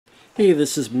Hey,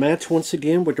 this is Matt once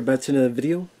again with the Bets in a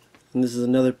video, and this is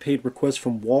another paid request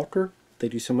from Walter.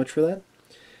 Thank you so much for that.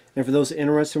 And for those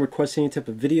interested in requesting any type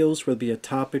of videos, whether it be a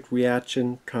topic,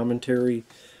 reaction, commentary,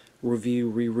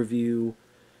 review, re-review,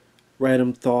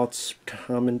 random thoughts,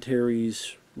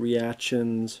 commentaries,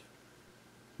 reactions,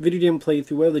 video game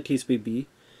playthrough, whatever the case may be,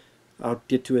 I'll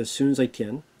get to it as soon as I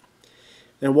can.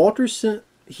 And Walter sent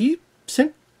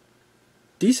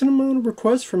decent amount of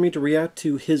requests for me to react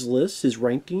to his list, his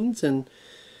rankings, and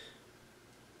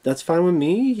that's fine with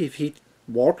me.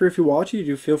 Walter, if you watch it,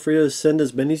 you feel free to send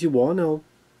as many as you want. I'll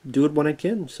do it when I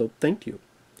can, so thank you.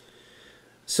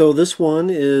 So this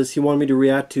one is, he wanted me to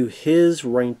react to his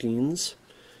rankings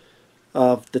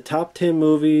of the top 10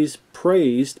 movies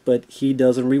praised, but he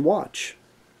doesn't rewatch.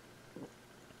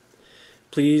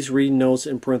 Please read notes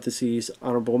in parentheses,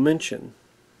 honorable mention.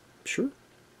 Sure.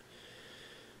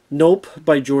 Nope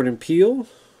by Jordan Peele.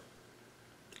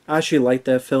 I actually like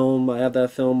that film. I have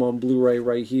that film on Blu-ray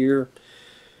right here.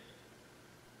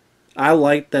 I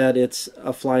like that it's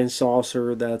a flying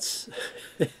saucer that's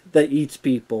that eats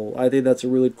people. I think that's a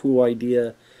really cool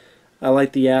idea. I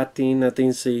like the acting. I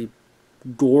think it's a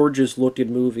gorgeous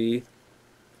looking movie.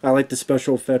 I like the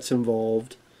special effects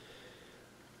involved.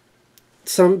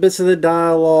 Some bits of the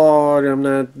dialogue I'm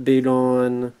not big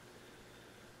on,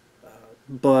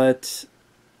 but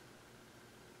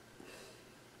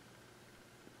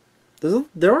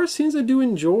there are scenes I do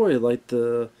enjoy, like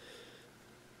when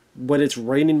it's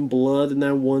raining blood in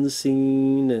that one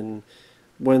scene, and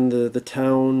when the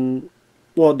town,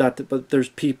 well, but there's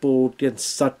people getting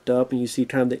sucked up, and you see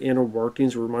kind of the inner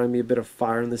workings. Remind me a bit of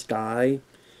Fire in the Sky,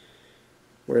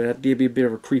 where that gave me a bit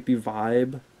of a creepy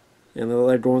vibe, and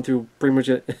they're going through pretty much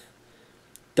a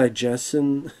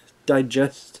digestion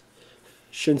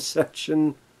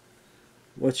section.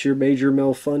 What's your major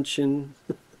malfunction?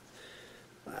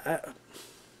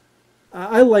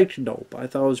 I liked Nope. I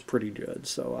thought it was pretty good,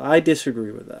 so I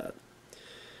disagree with that.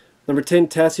 Number 10,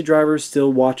 Taxi Driver,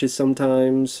 still watch it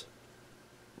sometimes.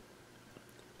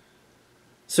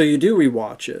 So you do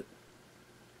rewatch it.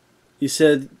 You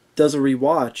said doesn't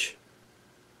rewatch.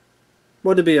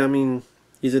 What to be? I mean,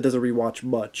 he said doesn't rewatch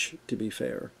much, to be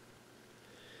fair.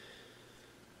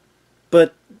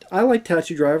 But I like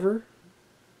Taxi Driver.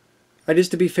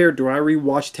 To be fair, do I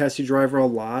rewatch Taxi Driver a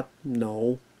lot?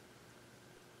 No.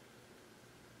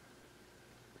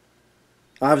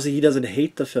 Obviously, he doesn't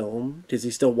hate the film, because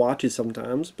he still watches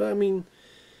sometimes. But, I mean,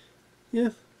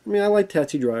 yeah. I like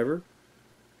Taxi Driver.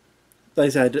 Like I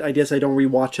said, I guess I don't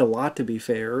rewatch a lot, to be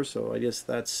fair, so I guess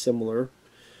that's similar.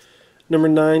 Number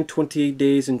 9, 28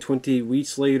 Days and 28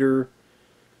 Weeks Later.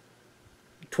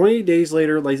 28 Days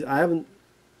Later, like,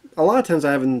 a lot of times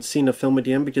I haven't seen a film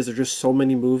again because there's just so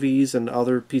many movies and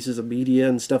other pieces of media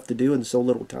and stuff to do in so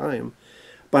little time.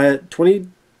 But 28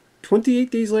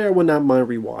 Days Later, I would not mind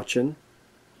rewatching.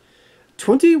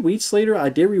 28 Weeks Later, I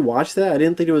did rewatch that. I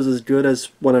didn't think it was as good as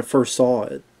when I first saw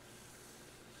it.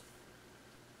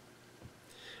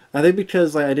 I think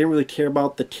because I didn't really care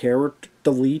about the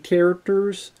lead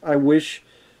characters. I wish,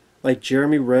 like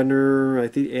Jeremy Renner, I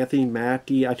think Anthony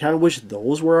Mackie, I kind of wish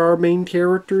those were our main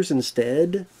characters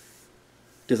instead,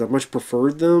 because I much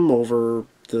preferred them over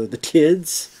the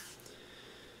kids.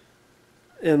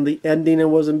 And the ending I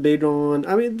wasn't big on.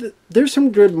 I mean, there's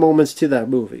some good moments to that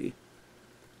movie.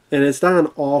 And it's not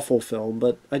an awful film,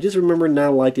 but I just remember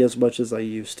not liking it as much as I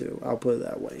used to. I'll put it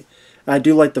that way. I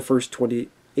do like the first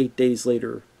 28 Days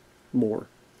Later more.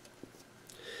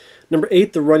 Number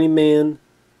 8, The Running Man.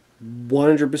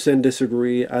 100%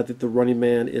 disagree. I think The Running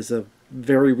Man is a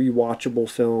very rewatchable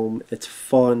film. It's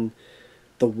fun.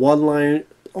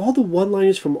 All the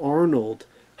one-liners from Arnold.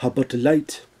 How about the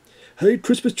light? Hey,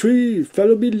 Christmas tree,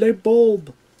 follow me, light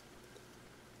bulb.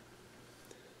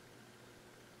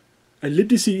 I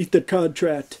literally eat the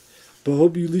contract, but I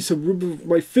hope you leave some room for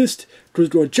my fist, because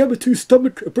it's going to jam into your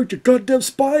stomach and break your goddamn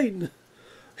spine.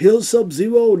 Hill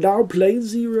Sub-Zero, now Plane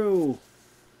Zero.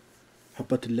 How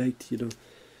about the light, you know?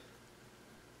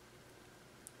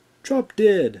 Drop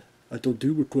Dead. I don't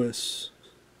do requests.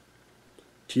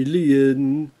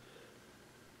 Killian.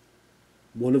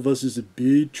 One of us is in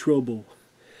big trouble.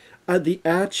 The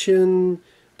action,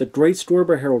 the great story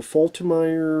by Harold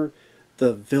Faltermeyer,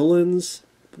 the villains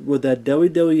with that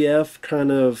WWF kind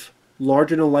of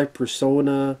larger-than-life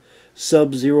persona,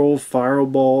 Sub-Zero,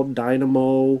 Fireball,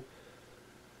 Dynamo.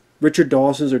 Richard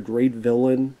Dawson's a great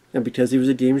villain, and because he was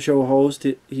a game show host,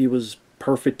 he was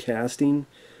perfect casting.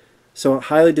 So I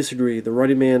highly disagree. The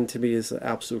Running Man, to me, is an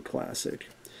absolute classic.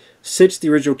 6, the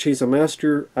original Chainsaw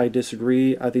Massacre. I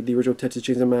disagree. I think the original Texas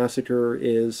Chainsaw Massacre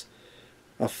is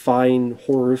a fine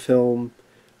horror film.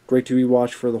 Great to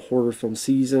rewatch for the horror film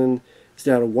season. It's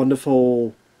got a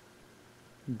wonderful,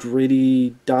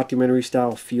 gritty, documentary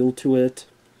style feel to it.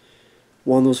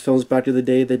 One of those films back in the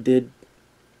day that did.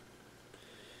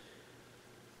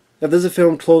 If there's a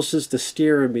film closest to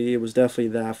scaring me, it was definitely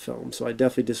that film. So I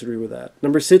definitely disagree with that.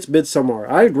 Number 6, Midsommar.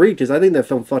 I agree, because I think that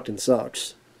film fucking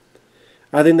sucks.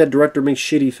 I think that director makes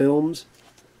shitty films.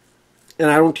 And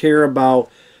I don't care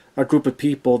about a group of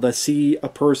people that see a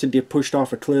person get pushed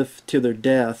off a cliff to their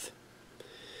death,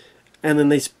 and then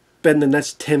they spend the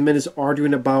next 10 minutes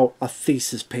arguing about a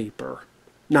thesis paper,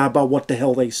 not about what the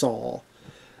hell they saw.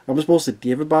 I'm supposed to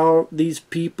give about these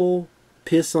people?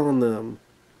 Piss on them.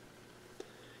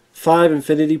 5,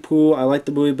 Infinity Pool. I like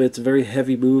the movie, but it's a very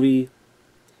heavy movie.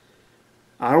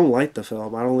 I don't like the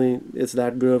film. I don't think it's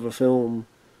that good of a film.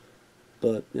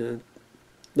 But, yeah.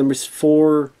 Number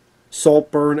 4,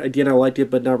 Saltburn. Again, I liked it,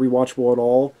 but not rewatchable at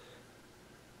all.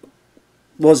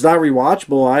 Well, it's not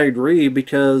rewatchable, I agree,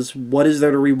 because what is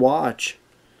there to rewatch?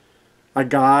 A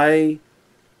guy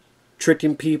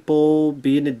tricking people,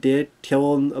 being a dick,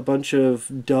 killing a bunch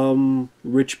of dumb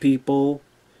rich people,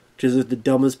 because they're the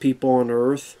dumbest people on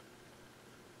earth.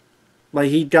 Like,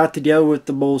 he got together with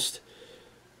the most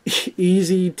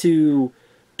easy to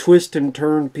twist and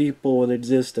turn people in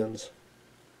existence.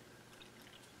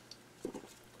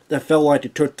 That felt like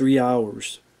it took 3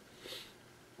 hours.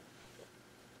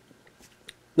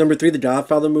 Number 3, the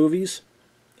Godfather movies.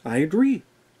 I agree.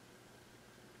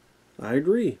 I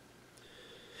agree.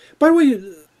 By the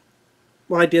way,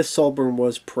 well, I guess Saltburn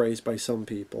was praised by some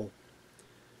people.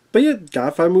 But yeah,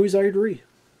 Godfather movies, I agree.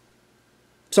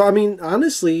 So, I mean,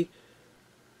 honestly,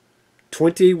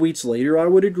 28 Weeks Later, I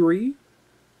would agree.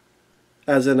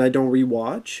 As in, I don't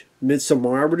rewatch.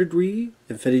 Midsommar, I would agree.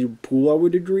 Infinity Pool, I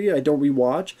would agree. I don't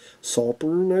rewatch.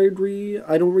 Saltburn, I agree.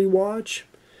 I don't rewatch.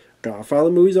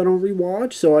 Godfather movies, I don't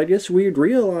rewatch. So I guess we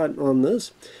agree a lot on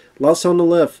this. Last House on the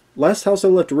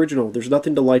Left original. There's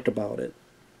nothing to like about it.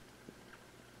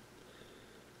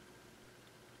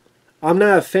 I'm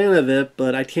not a fan of it,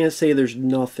 but I can't say there's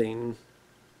nothing.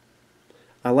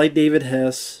 I like David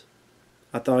Hess.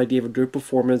 I thought he gave a good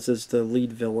performance as the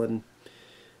lead villain.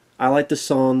 I like the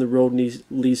song, The Road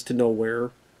Leads to Nowhere.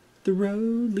 The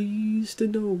road leads to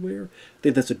nowhere. I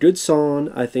think that's a good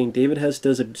song. I think David Hess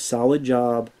does a solid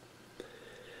job.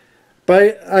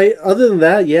 But other than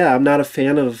that, yeah, I'm not a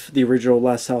fan of the original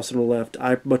Last House on the Left.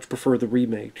 I much prefer the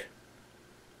remake.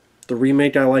 The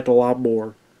remake I like a lot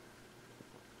more.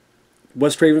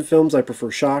 Wes Craven films, I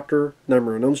prefer Shocker,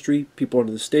 Nightmare on Elm Street, People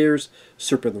Under the Stairs,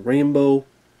 Serpent and the Rainbow.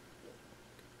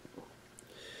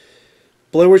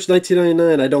 Blair Witch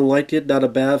 1999, I don't like it. Not a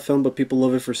bad film, but people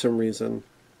love it for some reason.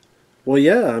 Well,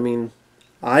 yeah, I mean,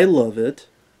 I love it.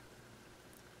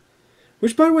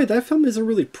 Which, by the way, that film isn't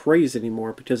really praised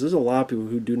anymore, because there's a lot of people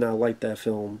who do not like that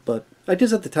film. But I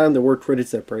guess at the time there were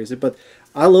critics that praised it. But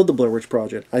I love the Blair Witch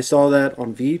Project. I saw that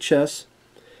on VHS.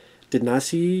 Did not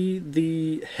see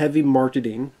the heavy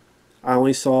marketing. I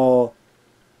only saw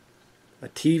a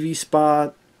TV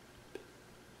spot.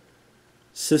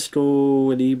 Cisco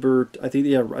and Ebert, I think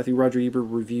Roger Ebert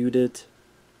reviewed it,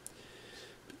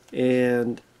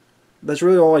 and that's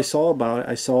really all I saw about it.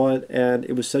 I saw it, and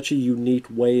it was such a unique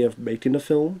way of making a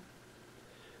film.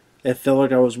 It felt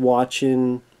like I was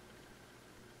watching.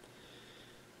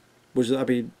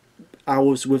 I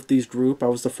was with this group. I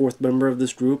was the 4th member of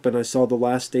this group, and I saw the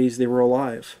last days they were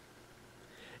alive.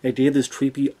 It gave this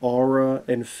creepy aura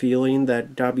and feeling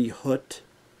that got me hooked.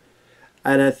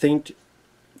 And I think,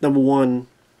 number one,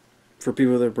 for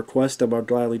people that request them, I'll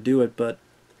gladly do it. But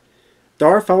there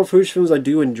are found footage films I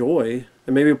do enjoy,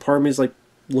 and maybe part of me is like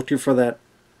looking for that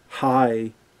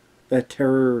high, that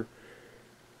terror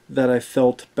that I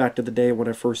felt back in the day when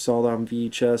I first saw that on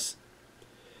VHS.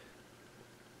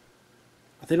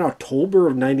 I think October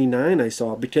of '99 I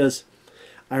saw it, because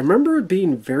I remember it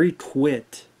being very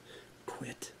Quit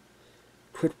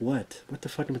what? What the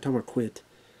fuck am I talking about? Quit.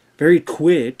 Very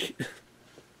quick.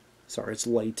 Sorry, it's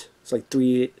late. It's like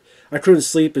 3. I couldn't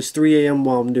sleep. It's 3 a.m.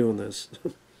 while I'm doing this.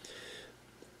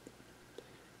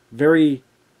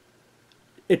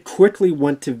 It quickly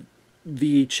went to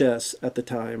VHS at the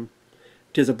time,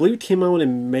 because I believe it came out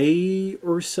in May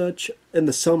or such, in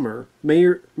the summer. May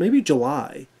or maybe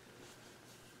July.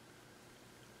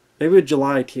 Maybe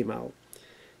July it came out.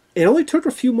 It only took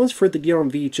a few months for it to get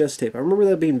on VHS tape. I remember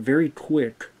that being very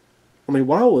quick. I mean,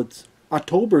 wow, it's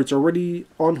October. It's already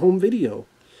on home video.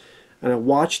 And I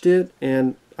watched it,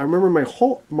 and I remember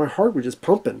my heart was just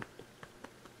pumping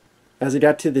as it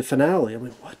got to the finale. I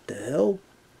mean, what the hell?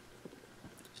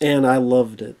 And I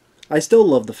loved it. I still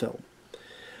love the film.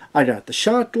 I got the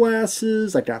shot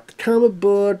glasses, I got the comic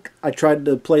book, I tried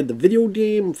to play the video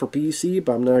game for PC,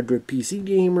 but I'm not a good PC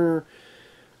gamer.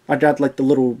 I got like the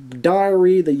little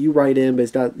diary that you write in, but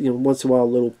it's got, once in a while a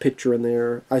little picture in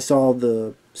there. I saw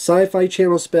the Sci-Fi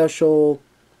Channel special,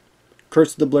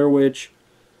 Curse of the Blair Witch.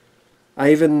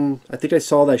 I think I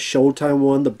saw that Showtime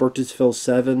one, the Burkittsville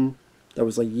 7. That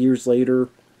was like years later.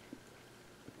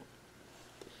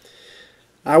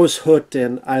 I was hooked,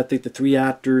 and I think the three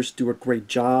actors do a great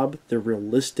job. They're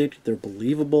realistic. They're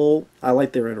believable. I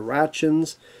like their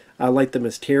interactions. I like them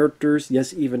as characters.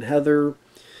 Yes, even Heather.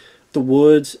 The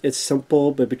woods, it's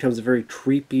simple, but it becomes a very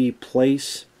creepy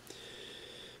place.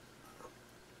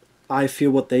 I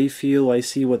feel what they feel. I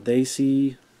see what they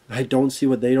see. I don't see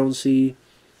what they don't see.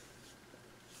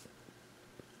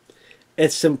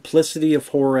 It's simplicity of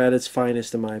horror at its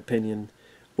finest, in my opinion.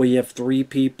 Where you have three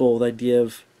people that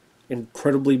give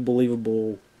incredibly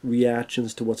believable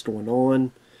reactions to what's going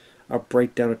on, a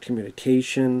breakdown of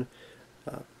communication,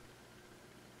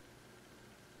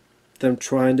 them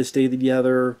trying to stay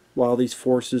together while these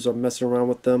forces are messing around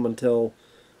with them until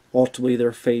ultimately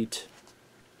their fate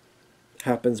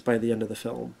happens by the end of the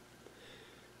film.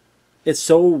 It's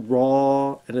so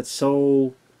raw, and it's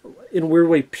so, in a weird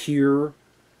way, pure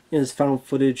in its found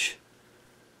footage,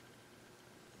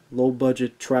 low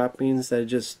budget trappings, that it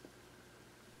just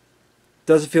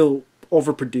doesn't feel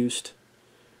overproduced.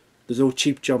 There's no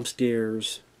cheap jump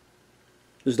scares.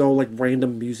 There's no like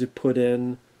random music put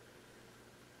in.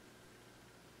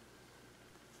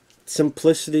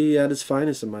 Simplicity at its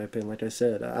finest, in my opinion. Like I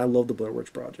said, I love the Blair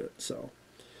Witch Project. So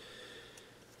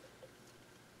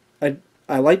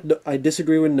I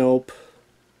disagree with Nope.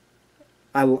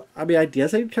 I mean, I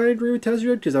guess I kind of agree with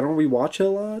Tesseract because I don't rewatch it a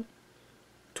lot.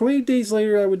 28 Days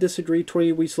Later, I would disagree.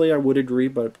 28 Weeks Later, I would agree,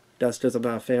 but that's because I'm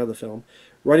not a fan of the film.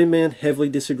 Running Man, heavily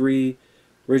disagree.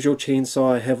 Original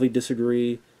Chainsaw, I heavily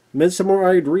disagree. Midsommar,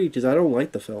 I agree because I don't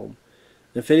like the film.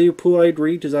 Infinity Pool, I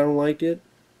agree because I don't like it.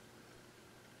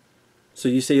 So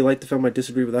you say you like the film, I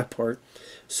disagree with that part.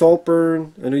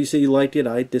 Saltburn, I know you say you liked it,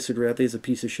 I disagree. I think it's a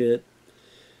piece of shit.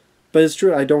 But it's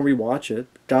true, I don't rewatch it.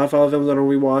 Godfather films I don't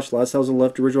rewatch. Last House on the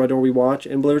Left original I don't rewatch.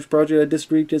 And Blair Witch Project I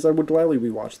disagree because I would gladly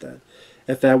rewatch that.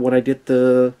 In fact, when I get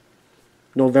the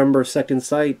November 2nd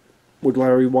sight, would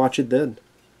gladly rewatch it then.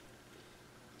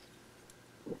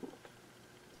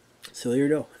 So there you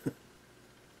go.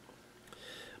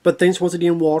 But thanks once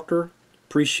again, Walker.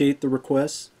 Appreciate the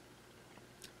requests.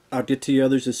 I'll get to you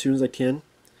others as soon as I can.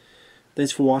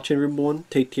 Thanks for watching, everyone.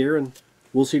 Take care, and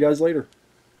we'll see you guys later.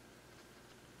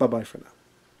 Bye-bye for now.